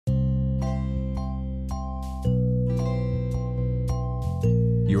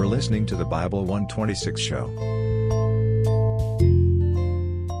listening to the Bible 126 show.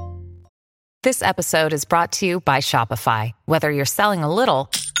 This episode is brought to you by Shopify. Whether you're selling a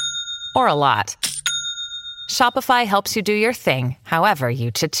little or a lot, Shopify helps you do your thing, however you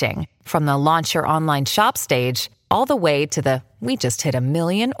cha-ching. From the launch your online shop stage, all the way to the we just hit 1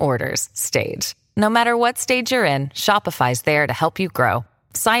 million orders stage. No matter what stage you're in, Shopify's there to help you grow.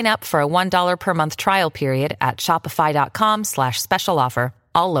 Sign up for a $1 per month trial period at shopify.com/special offer,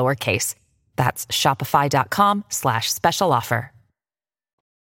 all lowercase. That's shopify.com/special offer.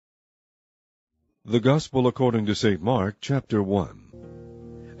 The Gospel according to St. Mark, chapter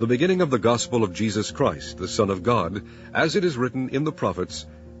 1. The beginning of the Gospel of Jesus Christ, the Son of God, as it is written in the prophets,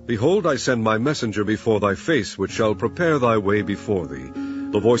 Behold, I send my messenger before thy face, which shall prepare thy way before thee.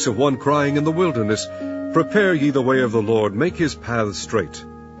 The voice of one crying in the wilderness, Prepare ye the way of the Lord, make his paths straight.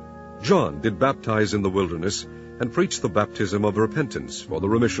 John did baptize in the wilderness, and preached the baptism of repentance for the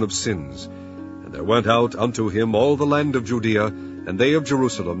remission of sins. And there went out unto him all the land of Judea, and they of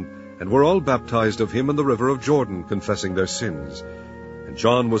Jerusalem, and were all baptized of him in the river of Jordan, confessing their sins. And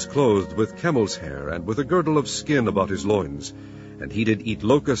John was clothed with camel's hair, and with a girdle of skin about his loins. And he did eat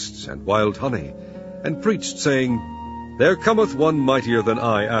locusts and wild honey, and preached, saying, There cometh one mightier than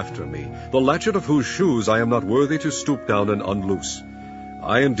I after me, the latchet of whose shoes I am not worthy to stoop down and unloose.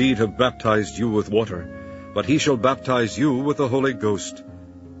 I indeed have baptized you with water, but he shall baptize you with the Holy Ghost.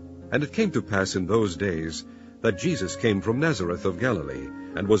 And it came to pass in those days that Jesus came from Nazareth of Galilee,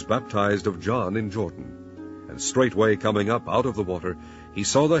 and was baptized of John in Jordan. And straightway coming up out of the water, he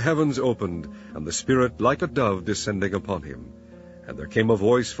saw the heavens opened, and the Spirit like a dove descending upon him. And there came a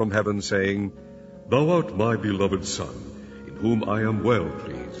voice from heaven, saying, Thou art my beloved Son, in whom I am well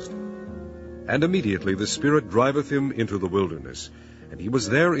pleased. And immediately the Spirit driveth him into the wilderness. And he was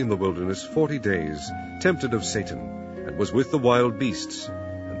there in the wilderness 40 days, tempted of Satan, and was with the wild beasts,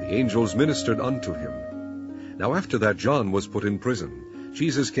 and the angels ministered unto him. Now after that John was put in prison,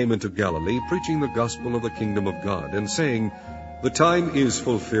 Jesus came into Galilee, preaching the gospel of the kingdom of God, and saying, The time is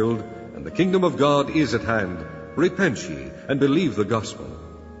fulfilled, and the kingdom of God is at hand. Repent ye, and believe the gospel.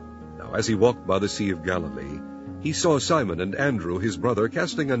 Now as he walked by the sea of Galilee, he saw Simon and Andrew his brother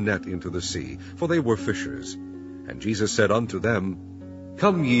casting a net into the sea, for they were fishers. And Jesus said unto them,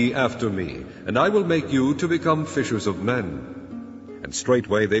 Come ye after me, and I will make you to become fishers of men. And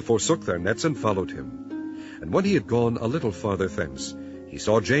straightway they forsook their nets and followed him. And when he had gone a little farther thence, he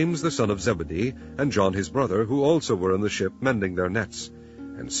saw James the son of Zebedee, and John his brother, who also were in the ship mending their nets.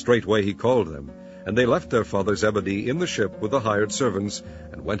 And straightway he called them, and they left their father Zebedee in the ship with the hired servants,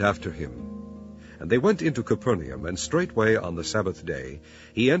 and went after him. And they went into Capernaum, and straightway on the Sabbath day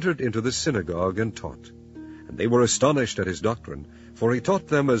he entered into the synagogue and taught. And they were astonished at his doctrine, for he taught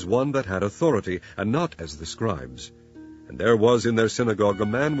them as one that had authority, and not as the scribes. And there was in their synagogue a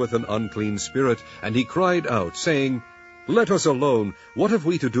man with an unclean spirit, and he cried out, saying, Let us alone. What have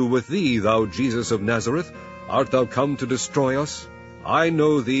we to do with thee, thou Jesus of Nazareth? Art thou come to destroy us? I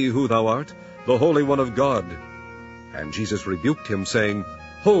know thee who thou art, the Holy One of God. And Jesus rebuked him, saying,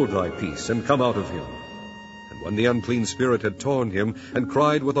 Hold thy peace, and come out of him. And when the unclean spirit had torn him, and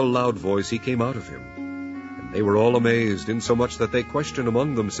cried with a loud voice, he came out of him. And they were all amazed, insomuch that they questioned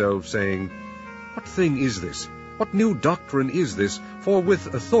among themselves, saying, What thing is this? What new doctrine is this? For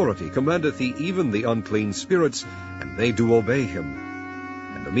with authority commandeth he even the unclean spirits, and they do obey him.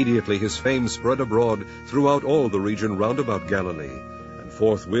 And immediately his fame spread abroad throughout all the region round about Galilee. And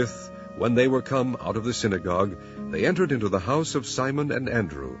forthwith, when they were come out of the synagogue, they entered into the house of Simon and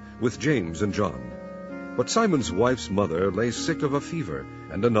Andrew, with James and John. But Simon's wife's mother lay sick of a fever,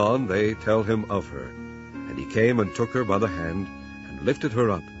 and anon they tell him of her. And he came and took her by the hand, and lifted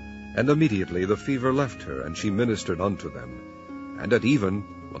her up. And immediately the fever left her, and she ministered unto them. And at even,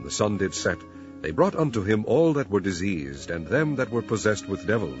 when the sun did set, they brought unto him all that were diseased, and them that were possessed with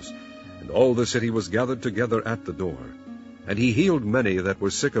devils. And all the city was gathered together at the door. And he healed many that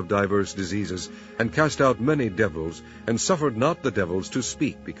were sick of divers diseases, and cast out many devils, and suffered not the devils to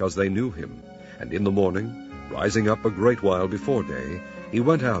speak, because they knew him. And in the morning, rising up a great while before day, he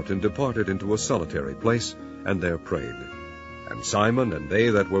went out and departed into a solitary place, and there prayed. And Simon and they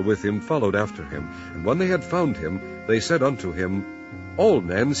that were with him followed after him. And when they had found him, they said unto him, All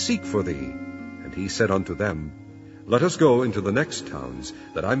men seek for thee. And he said unto them, Let us go into the next towns,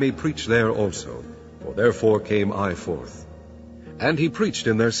 that I may preach there also. For therefore came I forth. And he preached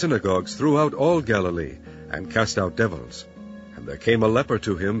in their synagogues throughout all Galilee, and cast out devils. And there came a leper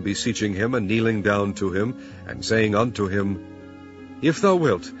to him, beseeching him, and kneeling down to him, and saying unto him, If thou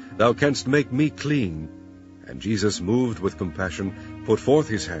wilt, thou canst make me clean. And Jesus, moved with compassion, put forth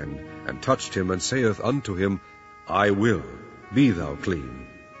his hand, and touched him, and saith unto him, I will, be thou clean.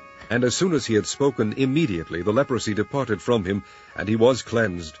 And as soon as he had spoken, immediately the leprosy departed from him, and he was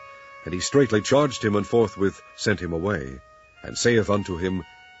cleansed. And he straightly charged him, and forthwith sent him away, and saith unto him,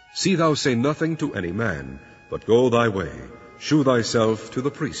 See thou say nothing to any man, but go thy way, shew thyself to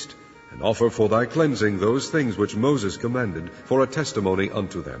the priest, and offer for thy cleansing those things which Moses commanded, for a testimony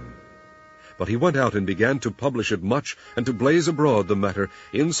unto them. But he went out and began to publish it much, and to blaze abroad the matter,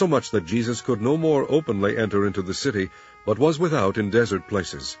 insomuch that Jesus could no more openly enter into the city, but was without in desert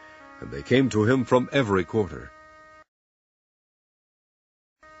places. And they came to him from every quarter.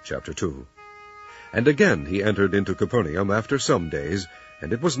 Chapter 2. And again he entered into Capernaum after some days,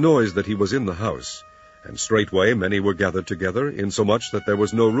 and it was noised that he was in the house. And straightway many were gathered together, insomuch that there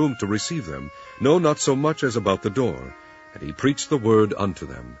was no room to receive them, no, not so much as about the door. And he preached the word unto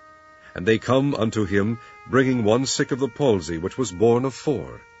them. And they come unto him, bringing one sick of the palsy, which was borne of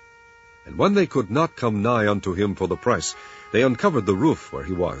 4. And when they could not come nigh unto him for the press, they uncovered the roof where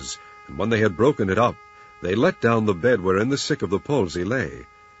he was. And when they had broken it up, they let down the bed wherein the sick of the palsy lay.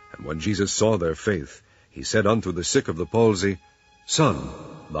 And when Jesus saw their faith, he said unto the sick of the palsy, Son,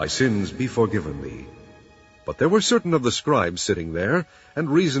 thy sins be forgiven thee. But there were certain of the scribes sitting there, and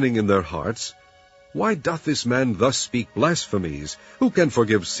reasoning in their hearts, Why doth this man thus speak blasphemies? Who can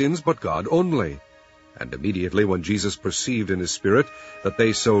forgive sins but God only? And immediately when Jesus perceived in his spirit that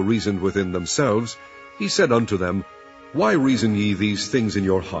they so reasoned within themselves, he said unto them, Why reason ye these things in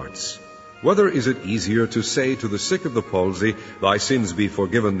your hearts? Whether is it easier to say to the sick of the palsy, Thy sins be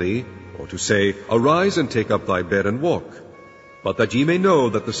forgiven thee, or to say, Arise and take up thy bed and walk? But that ye may know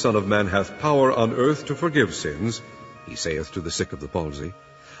that the Son of Man hath power on earth to forgive sins, he saith to the sick of the palsy,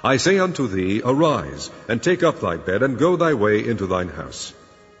 I say unto thee, Arise, and take up thy bed, and go thy way into thine house.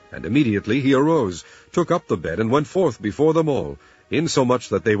 And immediately he arose, took up the bed, and went forth before them all, insomuch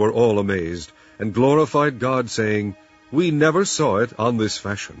that they were all amazed, and glorified God, saying, We never saw it on this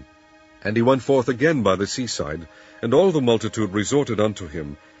fashion. And he went forth again by the seaside, and all the multitude resorted unto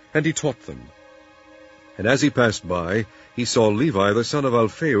him, and he taught them. And as he passed by, he saw Levi the son of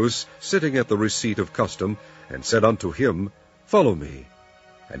Alphaeus sitting at the receipt of custom, and said unto him, Follow me.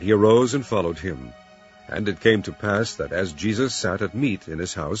 And he arose and followed him. And it came to pass that as Jesus sat at meat in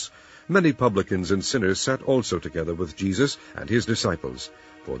his house, many publicans and sinners sat also together with Jesus and his disciples,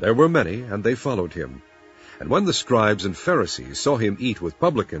 for there were many, and they followed him. And when the scribes and Pharisees saw him eat with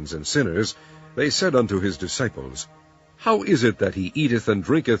publicans and sinners, they said unto his disciples, How is it that he eateth and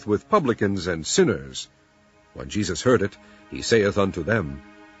drinketh with publicans and sinners? When Jesus heard it, he saith unto them,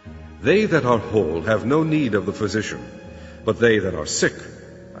 They that are whole have no need of the physician, but they that are sick.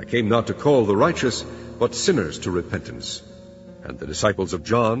 I came not to call the righteous, but sinners to repentance. And the disciples of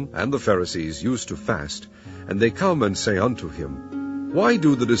John and the Pharisees used to fast, and they come and say unto him, Why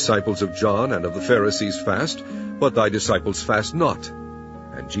do the disciples of John and of the Pharisees fast, but thy disciples fast not?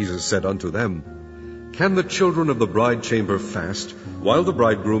 And Jesus said unto them, Can the children of the bride chamber fast, while the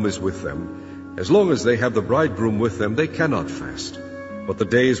bridegroom is with them? As long as they have the bridegroom with them, they cannot fast. But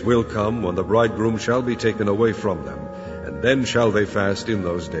the days will come when the bridegroom shall be taken away from them, and then shall they fast in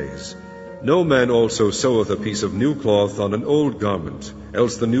those days. No man also seweth a piece of new cloth on an old garment,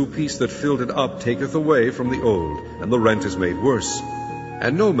 else the new piece that filled it up taketh away from the old, and the rent is made worse.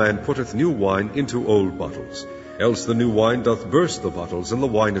 And no man putteth new wine into old bottles, else the new wine doth burst the bottles, and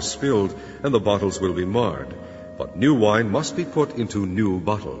the wine is spilled, and the bottles will be marred. But new wine must be put into new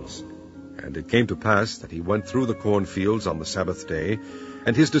bottles. And it came to pass that he went through the cornfields on the Sabbath day,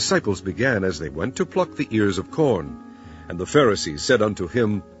 and his disciples began as they went to pluck the ears of corn. And the Pharisees said unto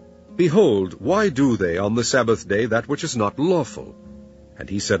him, Behold, why do they on the Sabbath day that which is not lawful? And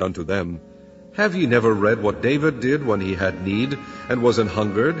he said unto them, Have ye never read what David did when he had need, and was an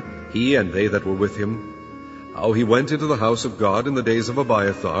hungered, he and they that were with him? How he went into the house of God in the days of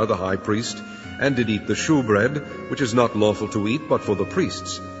Abiathar the high priest, and did eat the shewbread, which is not lawful to eat but for the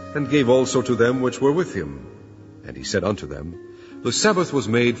priests, and gave also to them which were with him. And he said unto them, The Sabbath was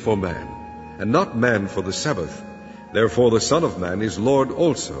made for man, and not man for the Sabbath. Therefore the Son of Man is Lord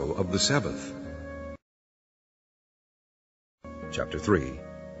also of the Sabbath. Chapter 3.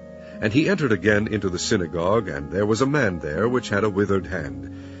 And he entered again into the synagogue, and there was a man there which had a withered hand.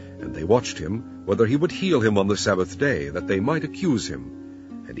 And they watched him, whether he would heal him on the Sabbath day, that they might accuse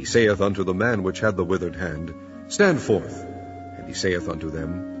him. And he saith unto the man which had the withered hand, Stand forth. And he saith unto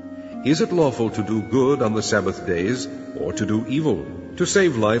them, Is it lawful to do good on the Sabbath days, or to do evil, to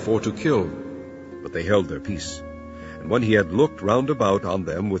save life, or to kill? But they held their peace. And when he had looked round about on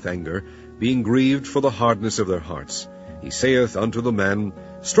them with anger, being grieved for the hardness of their hearts, he saith unto the man,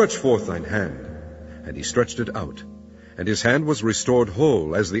 Stretch forth thine hand. And he stretched it out, and his hand was restored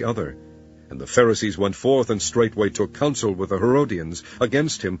whole as the other. And the Pharisees went forth and straightway took counsel with the Herodians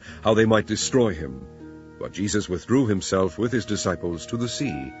against him, how they might destroy him. But Jesus withdrew himself with his disciples to the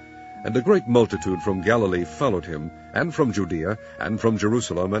sea. And a great multitude from Galilee followed him, and from Judea, and from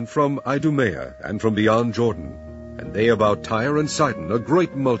Jerusalem, and from Idumea, and from beyond Jordan. And they about Tyre and Sidon, a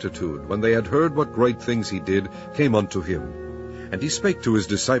great multitude, when they had heard what great things he did, came unto him. And he spake to his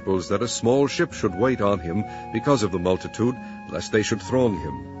disciples that a small ship should wait on him, because of the multitude, lest they should throng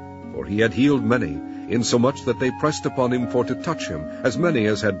him. For he had healed many, insomuch that they pressed upon him for to touch him, as many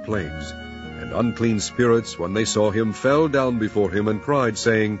as had plagues. And unclean spirits, when they saw him, fell down before him, and cried,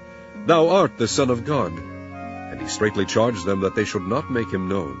 saying, Thou art the Son of God. And he straitly charged them that they should not make him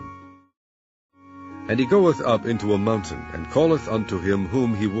known. And he goeth up into a mountain, and calleth unto him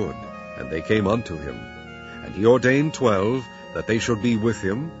whom he would. And they came unto him. And he ordained 12, that they should be with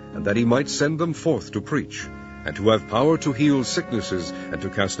him, and that he might send them forth to preach, and to have power to heal sicknesses, and to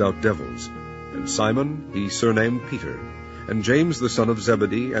cast out devils. And Simon he surnamed Peter, and James the son of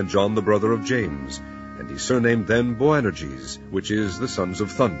Zebedee, and John the brother of James, and he surnamed them Boanerges, which is the sons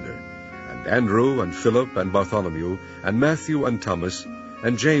of thunder, and Andrew, and Philip, and Bartholomew, and Matthew, and Thomas,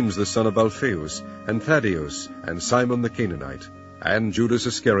 and James the son of Alphaeus, and Thaddeus, and Simon the Canaanite, and Judas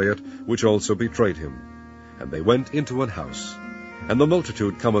Iscariot, which also betrayed him. And they went into an house. And the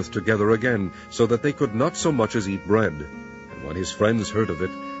multitude cometh together again, so that they could not so much as eat bread. And when his friends heard of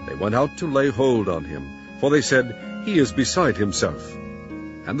it, they went out to lay hold on him, for they said, He is beside himself.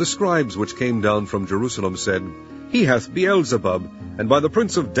 And the scribes which came down from Jerusalem said, He hath Beelzebub, and by the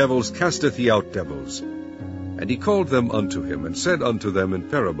prince of devils casteth he out devils. And he called them unto him, and said unto them in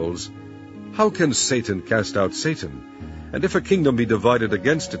parables, How can Satan cast out Satan? And if a kingdom be divided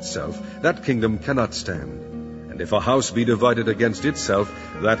against itself, that kingdom cannot stand. And if a house be divided against itself,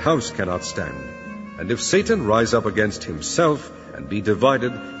 that house cannot stand. And if Satan rise up against himself, and be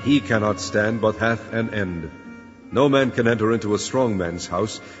divided, he cannot stand, but hath an end. No man can enter into a strong man's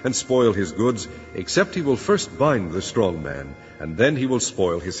house, and spoil his goods, except he will first bind the strong man, and then he will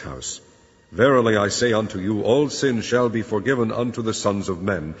spoil his house. Verily I say unto you, all sin shall be forgiven unto the sons of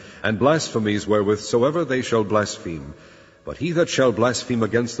men, and blasphemies wherewith soever they shall blaspheme. But he that shall blaspheme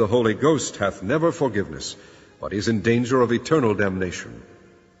against the Holy Ghost hath never forgiveness, but is in danger of eternal damnation.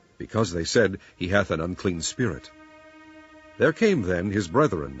 Because they said, He hath an unclean spirit. There came then his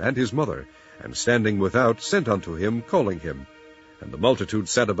brethren and his mother, and standing without sent unto him, calling him. And the multitude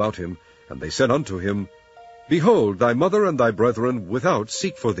sat about him, and they said unto him, Behold, thy mother and thy brethren without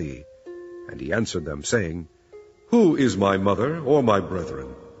seek for thee. And he answered them, saying, Who is my mother or my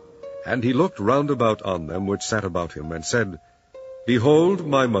brethren? And he looked round about on them which sat about him, and said, Behold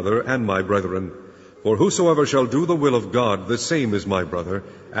my mother and my brethren, for whosoever shall do the will of God, the same is my brother,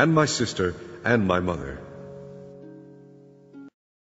 and my sister, and my mother.